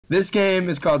This game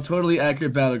is called Totally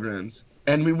Accurate Battlegrounds.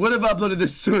 And we would have uploaded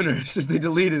this sooner, it's just they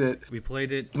deleted it. We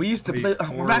played it. We used to play,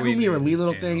 back when we were wee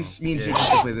little things, me and Jake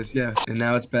used to play this, yeah. And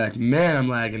now it's back. Man, I'm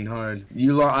lagging hard.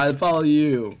 I follow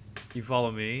you. You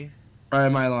follow me? Or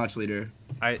am I launch leader?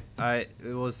 Well,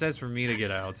 it says for me to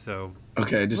get out, so.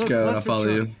 Okay, just go, I'll follow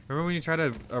you. Remember when you tried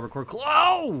to record,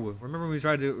 oh! Remember when we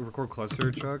tried to record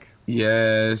cluster, Chuck?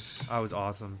 Yes. That was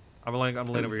awesome. I'm laying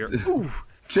over here. Oof!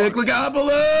 Jake, look out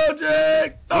below,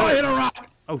 Jake! Oh, I hit a rock!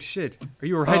 Oh shit! Are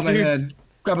you alright, dude? Head.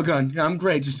 Grab a gun. Yeah, I'm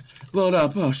great. Just blow it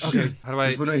up. Oh shit. Okay. How do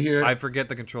I? Right here. I forget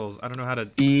the controls. I don't know how to.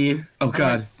 E. Oh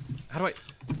god. How do I?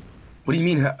 What do you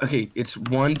mean? Okay, it's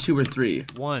 1, 2, or 3.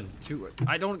 1, 2.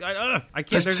 I can't.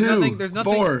 Press There's 2, nothing. There's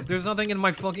nothing. 4. There's nothing in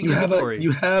my fucking You inventory.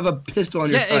 You have a pistol on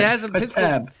your side. Yeah, it has a Press pistol.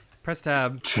 Tab. Press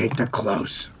tab. Jake, they're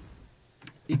close.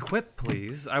 Equip,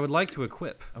 please. I would like to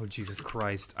equip. Oh Jesus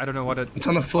Christ! I don't know what to. It's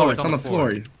on the floor. Oh, it's on the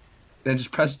floor. Then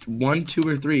just press 1, 2,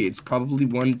 or 3. It's probably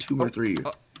 1, 2, or 3.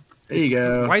 There you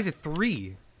go. Why is it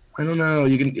 3? I don't know.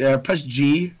 You can press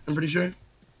G. I'm pretty sure.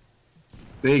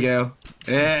 There you go.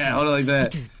 Yeah, hold it like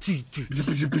that.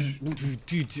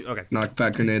 Okay.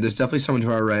 Knockback grenade. There's definitely someone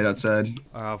to our right outside.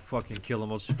 I'll fucking kill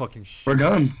him. I'll fucking. We're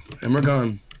gone. And we're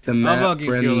gone. The map,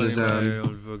 we're in the zone.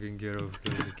 I'll fucking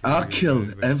I'll kill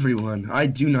everyone. I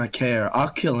do not care. I'll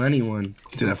kill anyone.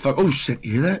 Did I fuck? Oh shit!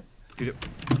 You hear that? Dude.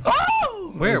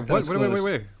 Oh! Where? What?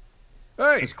 Wait.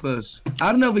 Hey! It's close.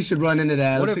 I don't know if we should run into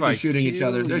that. What Looks if like I they're shooting each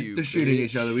other. kill They're shooting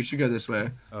each other. We should go this way.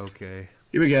 Okay.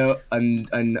 Here we go.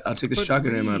 And I'll take the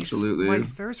shotgun ammo. Absolutely. My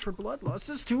thirst for bloodlust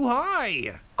is too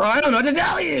high. Oh, I don't know what to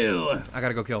tell you. I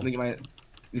gotta go kill. Let me get my.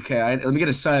 Okay, let me get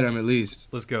a sidearm at least.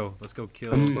 Let's go. Let's go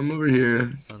kill. I'm over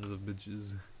here. Sons of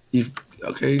bitches.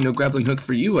 Okay, no grappling hook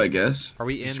for you, I guess. Are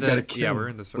we in the? Yeah, we're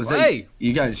in the circle. Hey!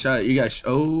 You got shot. You got.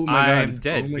 Oh my god. I'm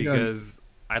dead because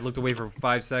god. I looked away for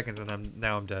 5 seconds and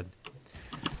now I'm dead.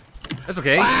 That's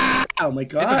okay. Oh my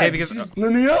god. It's okay because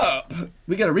let me up.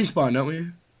 We gotta respawn, don't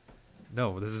we?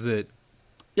 No, this is it.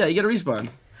 Yeah, you gotta respawn.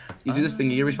 You do this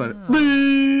thing, you gotta respawn.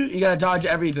 Boo! You gotta dodge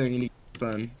everything and you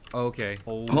respawn. Okay.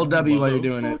 Hold W while you're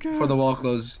doing it for the wall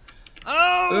close.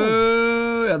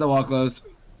 Oh! Yeah, the wall closed.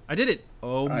 I did it.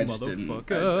 Oh,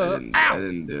 motherfucker. I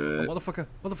didn't do it. Oh,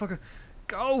 motherfucker.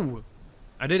 Go!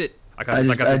 I did it. I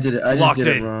did it. I locked just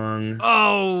did in. it wrong.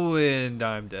 Oh, and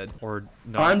I'm dead. Or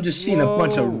no. I'm just seeing a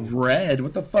bunch of red.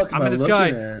 What the fuck am I this looking guy.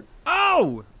 at?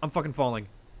 Oh! I'm fucking falling.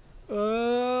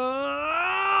 Oh!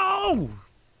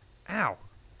 Ow.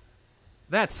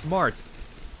 That's smart.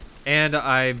 And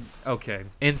I'm okay.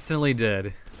 Instantly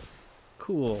dead.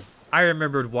 Cool. I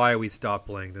remembered why we stopped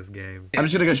playing this game. I'm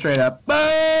just gonna go straight up.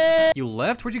 You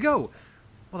left? Where'd you go?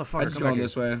 Motherfucker, I'm just going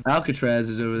this way. Alcatraz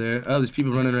is over there. Oh, there's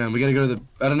people running around. We gotta go to the.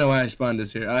 I don't know why I spawned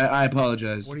us here. I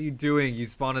apologize. What are you doing? You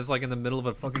spawned us like in the middle of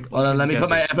a fucking. Hold on, let me put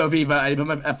my FOV. I need to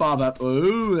put my F5 up.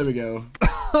 Ooh, there we go.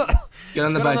 Get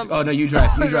on the bicycle. Oh no, you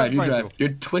drive. You drive. You drive. You're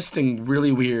twisting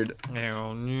really weird.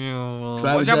 No, no.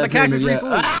 Watch out for the cactus, Reese.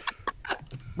 Ah!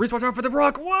 Reese, watch out for the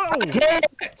rock. Whoa! I can't.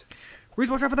 Reese,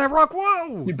 watch out for that rock.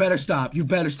 Whoa! You better stop. You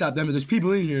better stop. There's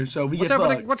people in here, so we get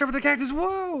fucked. Watch out for the cactus.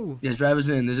 Whoa! Yeah, drive us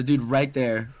in. There's a dude right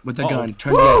there with a gun.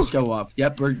 Turn the gas. Go off.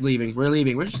 Yep, we're leaving. We're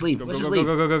leaving. We're just leaving. Let's just leave.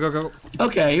 Go.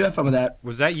 Okay, you have fun with that.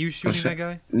 Was that you shooting that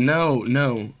guy? No.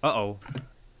 Uh-oh.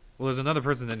 Well, there's another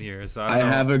person in here, so I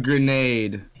have a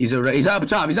grenade. He's up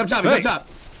top. He's up top.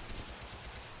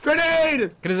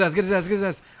 Grenade! Get his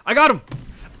ass. I got him.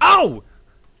 Ow!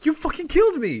 You fucking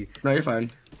killed me. No, you're fine.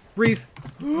 Reese.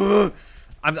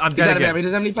 I'm dead again. He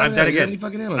doesn't have any fucking I'm dead ammo.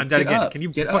 again. I'm dead again. Can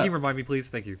you fucking revive me, please?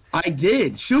 Thank you. I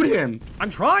did. Shoot him. I'm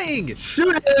trying.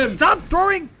 Shoot him. Stop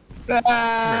throwing. Get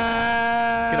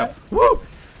up. Woo!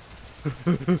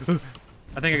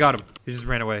 I think I got him. He just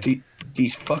ran away.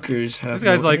 These fuckers have. This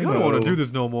guy's like, I don't want to do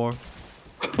this no more.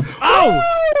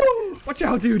 Ow! Watch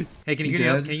out, dude. Hey, can you get me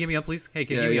up? Can you get me up, please? Hey,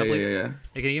 can you get me up, please? Yeah.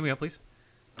 Hey, can you get me up, please?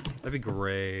 That'd be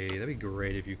great. That'd be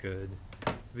great if you could.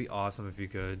 That'd be awesome if you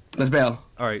could. Let's bail.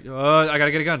 All right. I gotta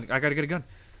get a gun.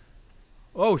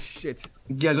 Oh shit.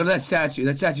 Yeah, go to that statue.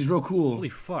 That statue's real cool. Holy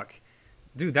fuck.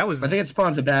 Dude, that was. I think it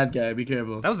spawns a bad guy. Be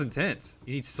careful. That was intense.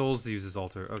 You need souls to use this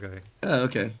altar. Okay. Oh,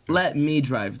 okay. Let me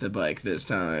drive the bike this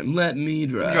time. Let me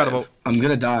drive. Drive the boat. I'm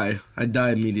gonna die. I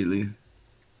die immediately.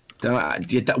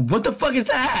 What the fuck is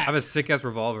that? I have a sick ass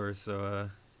revolver, so.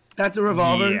 That's a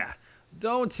revolver. Yeah.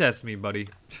 Don't test me, buddy.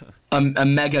 A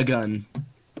mega gun.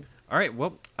 All right.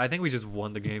 Well, I think we just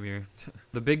won the game here.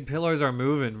 The big pillars are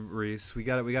moving, Reese. We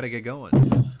gotta get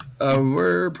going.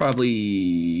 We're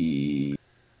probably.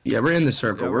 Yeah, we're in the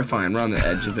circle. We're fine. We're on the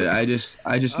edge of it. I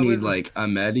just need like a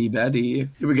Betty.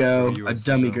 Here we go. A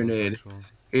dummy grenade.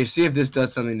 Here, see if this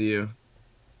does something to you.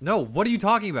 No, what are you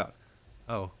talking about?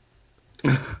 Oh.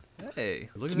 Hey,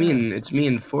 look It's at me that. in it's me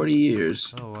in 40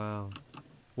 years. Oh wow.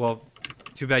 Well,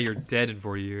 too bad you're dead in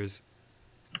 40 years.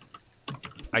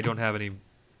 I don't have any.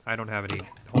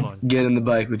 Hold on. Get in the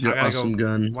bike with I your gotta awesome go.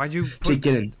 gun. Why'd you Jake, put?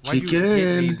 get in. Why'd Jake, you get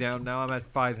hit me in. down? Now I'm at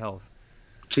 5 health.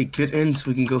 Jake, get in so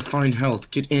we can go find health.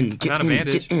 Get in. Get out in. of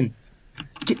bandage. Get in.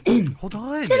 Get in. Hold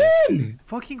on. Get in.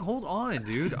 Fucking hold on,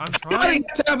 dude. I'm trying.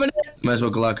 Might as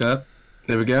well lock up.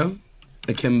 There we go.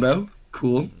 Akimbo.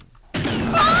 Cool.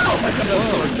 Oh my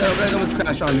god, that almost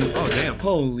crashed on me. Oh damn.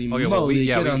 Holy Okay, moly,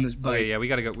 well, get on this bike. Okay, yeah, we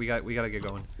gotta go. We gotta get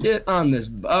going. Get on this.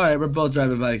 Alright, we're both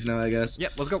driving bikes now, I guess.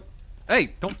 Yep, let's go.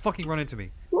 Hey, don't fucking run into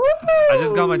me. Woo! I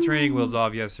just got my training wheels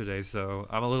off yesterday, so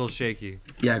I'm a little shaky.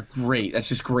 Yeah, great. That's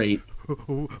just great.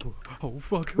 Oh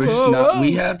fuck. We're just not.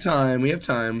 We have time. We have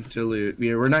time to loot.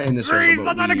 We're not in the circle. Grease,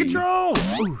 I'm out of control.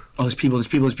 Oh, there's people. There's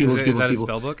people. There's people. There's people. Is that a There's people.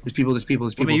 spell book? There's people. There's people.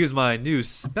 There's Let people. me use my new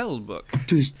spell book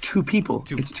There's 2 people.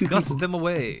 to It's 2 gust people. them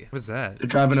away. What's that? They're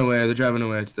driving away. They're driving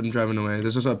away. It's them driving away.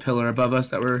 There's also a pillar above us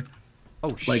that we're Oh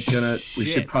like gonna. We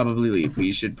should probably leave.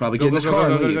 We should probably get in this go, car.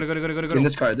 go, and go, leave. go, go, go, go, go, go, Get in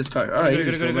this car. This car. All right. you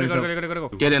just go by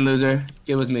yourself. Get in, loser.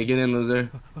 Get with me. Get in, loser.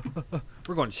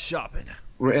 We're going shopping.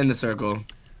 We're in the circle.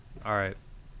 All right.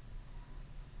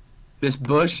 This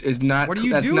bush is not. What are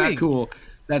you that's doing? not cool.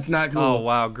 That's not cool. Oh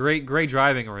wow, great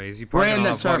driving, Rays. You We're parked in on the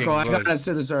a fucking circle. I got bush. us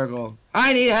to the circle.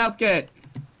 I need a health kit.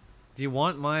 Do you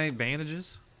want my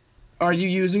bandages? Are you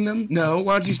using them? No.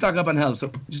 Why don't you stock up on health?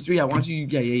 So just Why don't you?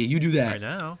 Yeah. You do that. Right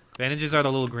now. Bandages are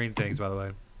the little green things, by the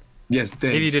way. Yes.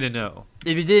 Thanks. If you didn't know.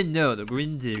 If you didn't know, the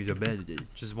green things are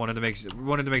bandages. Just wanted to make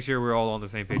sure we're all on the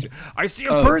same page. I see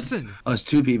a person. Us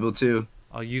 2 people too.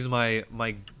 I'll use my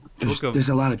book of. There's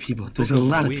a lot of people. There's a book of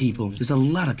lot of wings. people. There's a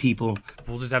lot of people.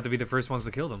 We'll just have to be the first ones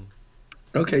to kill them.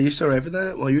 Okay, you still right for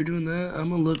that? While you're doing that,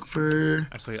 I'm gonna look for.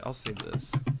 Actually, I'll save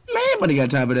this. Man, what do you got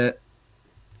time for that?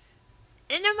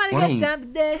 Ain't nobody got time for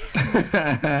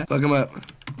that. Fuck them up.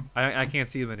 I can't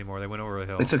see them anymore. They went over a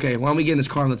hill. It's okay. Why don't we get in this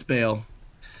car and let's bail?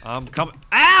 I'm coming.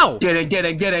 Ow! Get in, get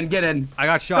in, get in, get in. I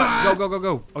got shot. Go, go, go,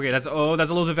 go. Okay, that's a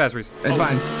little too fast, Reese. It's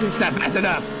fine. It's not fast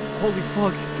enough. Holy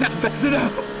fuck. Not fast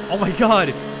enough. Oh my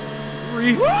god.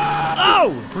 Reese.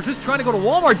 Oh! We're just trying to go to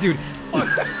Walmart, dude. Fuck.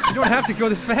 You don't have to go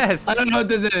this fast. I don't know what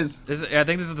this is. I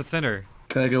think this is the center.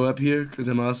 Can I go up here? Cause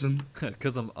I'm awesome.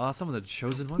 Cause I'm awesome and the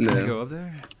chosen one. No. Can I go up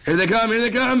there? Here they come. Here they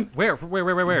come. Where?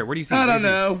 Where do you see? I Where don't do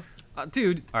you see? know.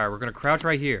 Dude. All right, we're gonna crouch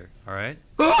right here. All right.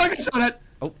 Oh, I got shot at.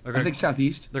 Oh, I think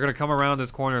southeast. they're gonna come around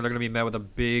this corner. They're gonna be met with a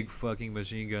big fucking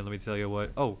machine gun. Let me tell you what.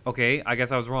 Oh, okay. I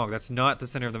guess I was wrong. That's not the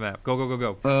center of the map. Go, go, go,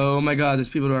 go. Oh my god, there's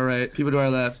people to our right, people to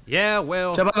our left. Yeah,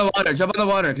 well. Jump on the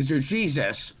water, cause you're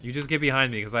Jesus. You just get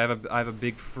behind me, because I have a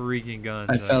big freaking gun.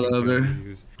 I that fell can over.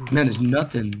 use. Man, there's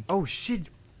nothing. Oh shit!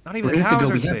 Not even We the have to towers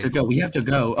go. are We have safe. to go. We have to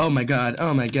go. Oh my god.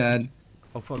 Oh my god.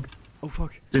 Oh fuck. Oh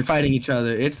fuck. They're fighting each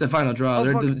other. It's the final draw.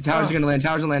 Oh, fuck. The towers are gonna land.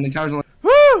 Towers are landing. Towers are landing.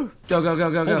 Woo! Go, go,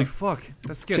 go, go, go. Holy fuck!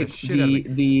 That scared the Take shit out of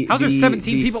me. How's there the-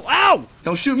 17 people? Ow!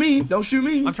 Don't shoot me. Don't shoot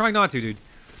me. I'm trying not to, dude.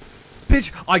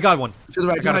 Bitch! I got one. To the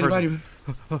right. I got a To the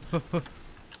person. right.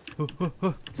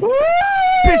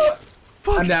 Bitch!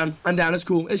 Fuck! I'm down. I'm down. It's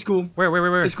cool. It's cool.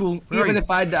 Where? It's cool. Where are Even you? if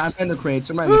I die, I'm in the crates.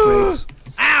 I'm right in the crates.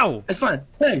 Ow! It's fine.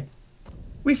 Hey,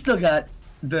 we still got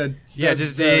the. Yeah, the-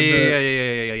 just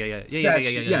the-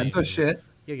 yeah, the shit.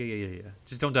 Yeah.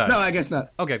 Just don't die. No, I guess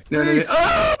not. Okay. No, no, no. Reese.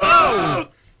 Oh!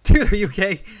 Dude, are you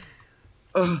okay?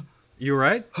 Oh! You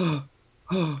alright? Oh!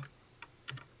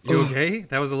 You okay?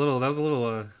 That was a little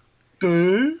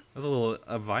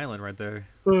violent right there.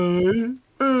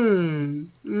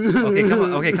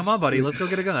 Okay, come on, buddy. Let's go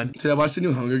get a gun. Dude, I watched the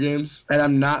new Hunger Games, and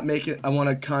I'm not making. I want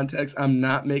a context. I'm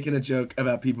not making a joke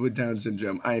about people with Down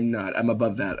syndrome. I'm not. I'm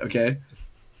above that. Okay.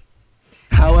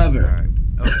 However,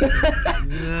 Okay.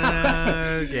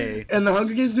 in the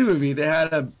Hunger Games new movie, they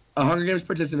had a Hunger Games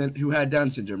participant who had Down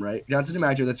syndrome, right? Down syndrome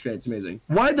actor. That's great. It's amazing.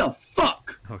 Why the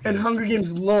fuck? Okay. In Hunger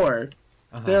Games lore,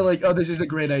 they're like, oh, this is a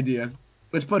great idea.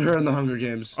 Let's put her in the Hunger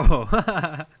Games. Oh.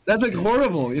 That's like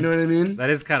horrible. You know what I mean? That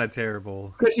is kind of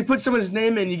terrible. Because you put someone's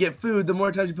name in, you get food. The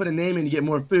more times you put a name in, you get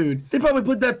more food. They probably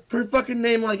put that her fucking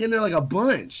name like in there like a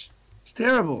bunch. It's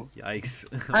terrible. Yikes.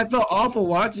 I felt awful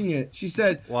watching it. She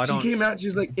said, Well, she came out, she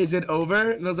was like, is it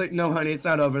over? And I was like, no, honey, it's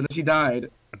not over. And then she died.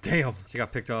 Damn. She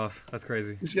got picked off. That's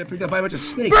crazy. She got picked up by a bunch of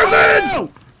snakes. Oh!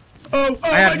 Oh, I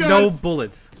have my God. no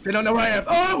bullets. They don't know where I am.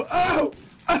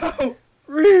 Oh!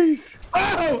 Reese.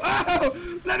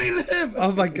 Oh! Let me live!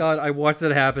 Oh my god, I watched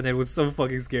it happen. It was so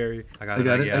fucking scary. I got it.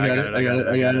 I got it. Oh,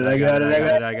 I got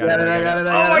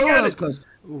That was it. close.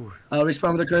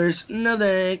 Respond with a curse. No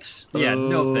thanks. Yeah,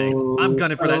 no thanks. I'm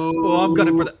gunning for that. Oh, I'm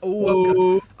gunning for that.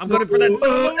 Oh, I'm gunning for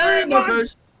that. No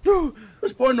curse.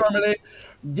 Respond normally.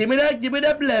 Give me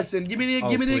that blessing. Give me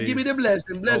the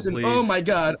blessing. Blessing. Oh my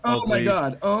God. Oh my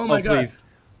God. Oh my God. Please.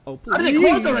 Oh please. I did it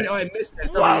close already. Oh, I missed it.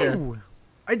 It's over here. Whoa!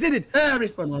 I did it. I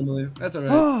respawned normally. That's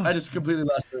alright. I just completely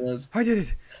lost where it was. I did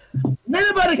it.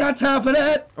 Nobody got time for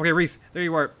that. Okay, Reese, there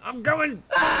you are. I'm going.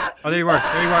 Oh, there you are.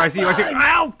 There you are. I see you. I see you.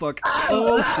 Ow! Fuck.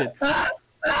 Oh shit. How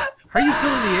are you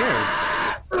still in the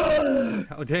air?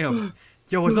 Oh damn.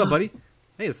 Yo, what's up, buddy?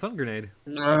 Hey, a stun grenade.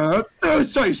 Sorry.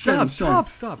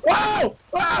 Stop. Whoa!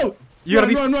 Whoa! You gotta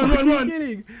be run.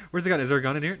 kidding. Where's the gun? Is there a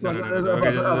gun in here? No.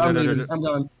 Okay, I'm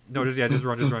gone. No, just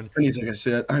run. I need to take a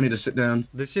shit. I need to sit down.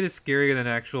 This shit is scarier than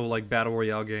actual like battle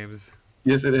royale games.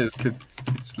 Yes, it is, because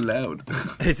it's loud.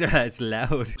 It's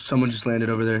loud. Someone just landed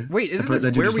over there. Wait, isn't this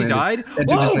where we died?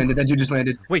 That dude just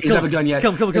landed. Wait, kill him. Have a gun yet. Kill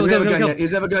him. He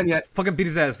doesn't have a gun yet. Fucking beat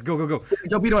his ass. Go.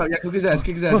 Don't beat him up. Yeah, kick his ass.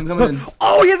 I'm coming in.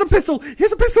 Oh, he has a pistol.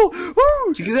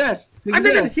 Woo! Kick his ass. I'm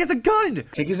dead. He has a gun.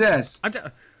 Kick his ass.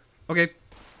 Okay.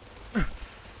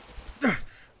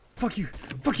 Fuck you.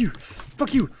 What'd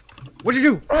you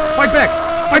do? Fight back.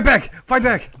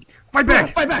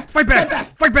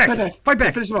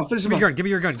 Finish him off. Give me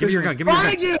your gun.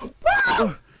 Find you!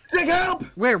 Take help!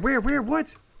 Where?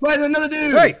 What? Why is another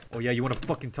dude? Hey! Oh yeah, you wanna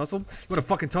fucking tussle?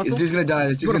 This dude's gonna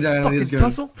die. You wanna fucking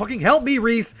tussle? Fucking help me,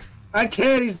 Reese! I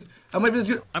can't. I'm waiting for this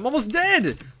dude. I'm almost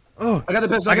dead! Oh, I got the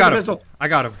pistol. I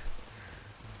got him.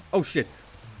 Oh shit.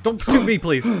 Don't shoot me,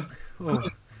 please. Oh.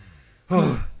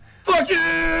 Fuck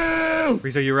you!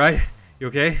 Reese, are you right? You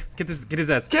okay? Get his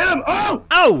ass. Get him! Oh!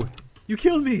 Ow! You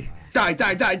killed me! Die!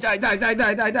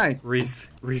 Reese,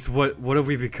 what have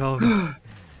we become?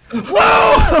 Whoa!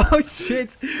 Oh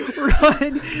shit!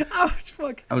 Run! Ouch!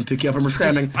 Fuck! I'm gonna pick you up and we're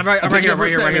scramming. I'm right here. We're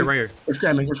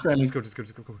scramming. Just go.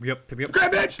 Pick me up.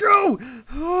 Grab it! Go!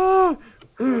 Oh!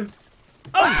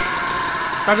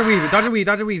 Dodge a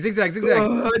weave. Zigzag. Zigzag.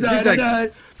 Oh!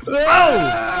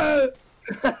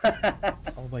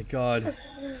 Oh my god.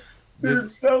 This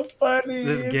is so funny.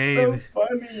 This game.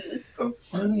 It's so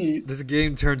funny. This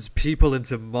game turns people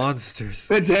into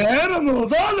monsters. It's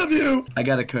animals, all of you. I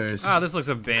got a curse. Ah, this looks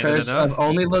abandoned enough.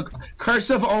 Curse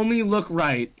of only look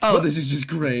right. Oh, this is just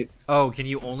great. Oh, can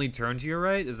you only turn to your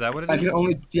right? Is that what it is? I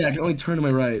can only turn to my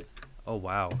right. Oh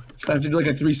wow. So I have to do like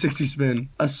a 360 spin.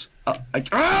 It's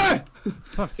like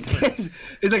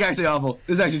actually awful. This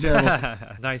is actually terrible.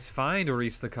 Nice find,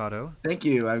 Reese Staccato. Thank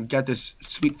you. I've got this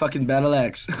sweet fucking battle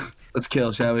axe. Let's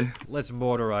kill, shall we? Let's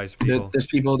mortarize people. There's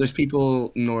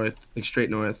people north, like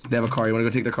straight north. They have a car. You wanna go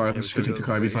take their car? Yeah, Let's go take the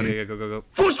car. It'd be funny. Yeah, go.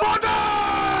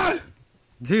 Fußwater!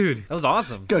 Dude, that was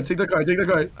awesome. Go take the car. Go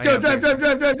drive.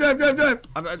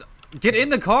 Get in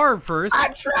the car first.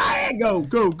 I'm trying. Go.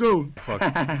 Fuck.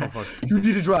 Oh fuck. You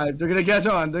need to drive. They're gonna catch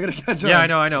on. Yeah,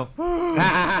 I know.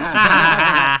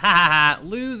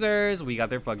 Losers. We got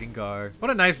their fucking car. What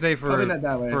a nice day for a drive.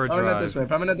 Probably not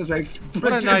this way.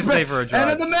 What a nice day for a drive.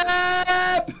 End of the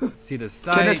map. See the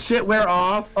sights. Can this shit wear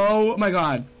off? Oh my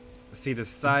god. See the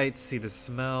sights. See the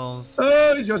smells.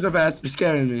 Oh, he's going so fast. You're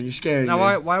scaring me.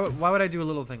 Now why would I do a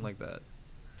little thing like that?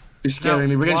 You're scaring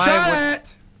me. We're getting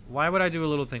shot. Why would I do a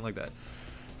little thing like that?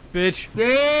 Bitch.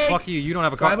 Dick. Fuck you. You don't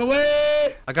have a car. Drive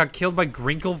away. I got killed by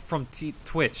Grinkle from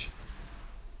Twitch.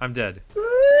 I'm dead.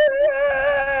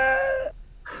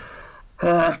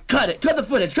 Cut it. Cut the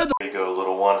footage. There you go,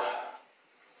 little one.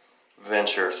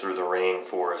 Venture through the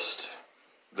rainforest.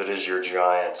 That is your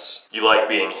giants. You like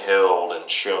being held and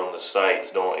shown the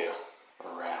sights, don't you?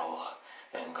 Rattle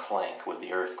and clank with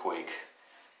the earthquake.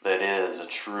 That is a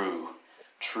true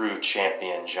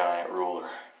champion giant ruler.